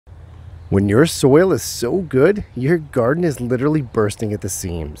When your soil is so good, your garden is literally bursting at the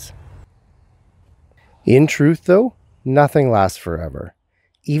seams. In truth though, nothing lasts forever.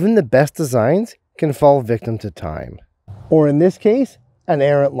 Even the best designs can fall victim to time. Or in this case, an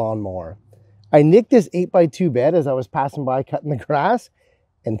errant lawnmower. I nicked this 8x2 bed as I was passing by cutting the grass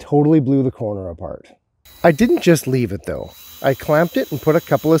and totally blew the corner apart. I didn't just leave it though. I clamped it and put a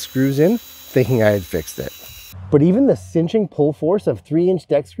couple of screws in, thinking I had fixed it. But even the cinching pull force of 3-inch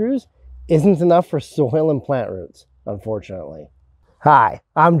deck screws isn't enough for soil and plant roots, unfortunately. Hi,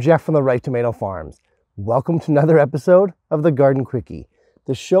 I'm Jeff from the Ripe Tomato Farms. Welcome to another episode of the Garden Quickie,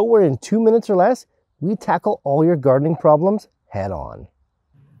 the show where in 2 minutes or less, we tackle all your gardening problems head on.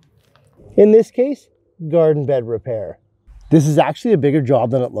 In this case, garden bed repair. This is actually a bigger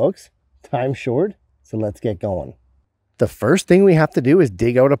job than it looks. Time's short, so let's get going. The first thing we have to do is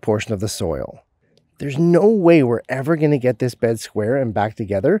dig out a portion of the soil. There's no way we're ever going to get this bed square and back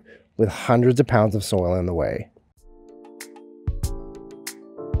together with hundreds of pounds of soil in the way.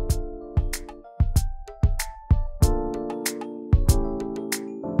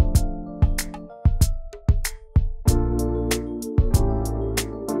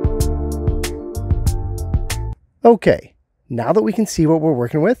 Okay, now that we can see what we're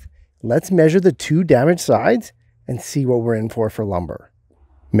working with, let's measure the 2 damaged sides and see what we're in for lumber.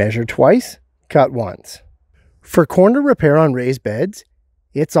 Measure twice, cut once. For corner repair on raised beds,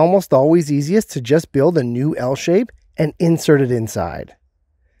 it's almost always easiest to just build a new L shape and insert it inside.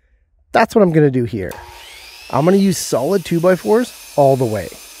 That's what I'm going to do here. I'm going to use solid 2x4s all the way.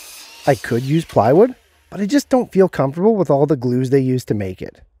 I could use plywood, but I just don't feel comfortable with all the glues they use to make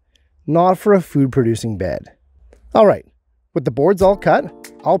it. Not for a food producing bed. Alright, with the boards all cut,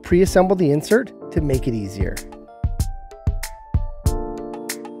 I'll pre-assemble the insert to make it easier.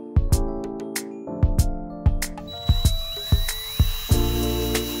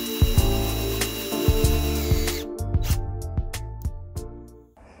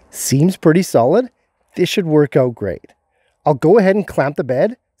 Seems pretty solid. This should work out great. I'll go ahead and clamp the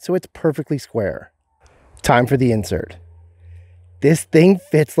bed so it's perfectly square. Time for the insert. This thing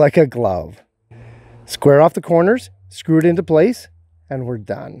fits like a glove. Square off the corners, screw it into place, and we're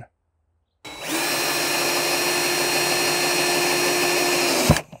done.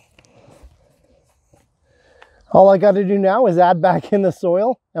 All I got to do now is add back in the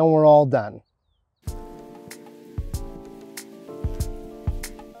soil, and we're all done.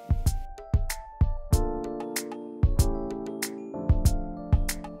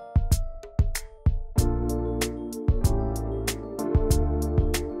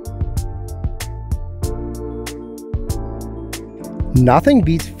 Nothing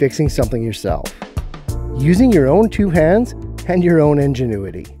beats fixing something yourself, using your own 2 hands and your own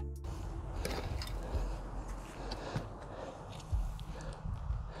ingenuity.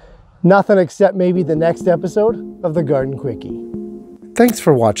 Nothing except maybe the next episode of the Garden Quickie. Thanks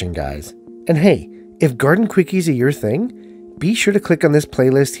for watching, guys. And hey, if Garden Quickies are your thing, be sure to click on this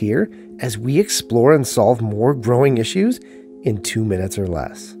playlist here as we explore and solve more growing issues in 2 minutes or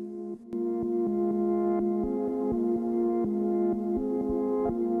less.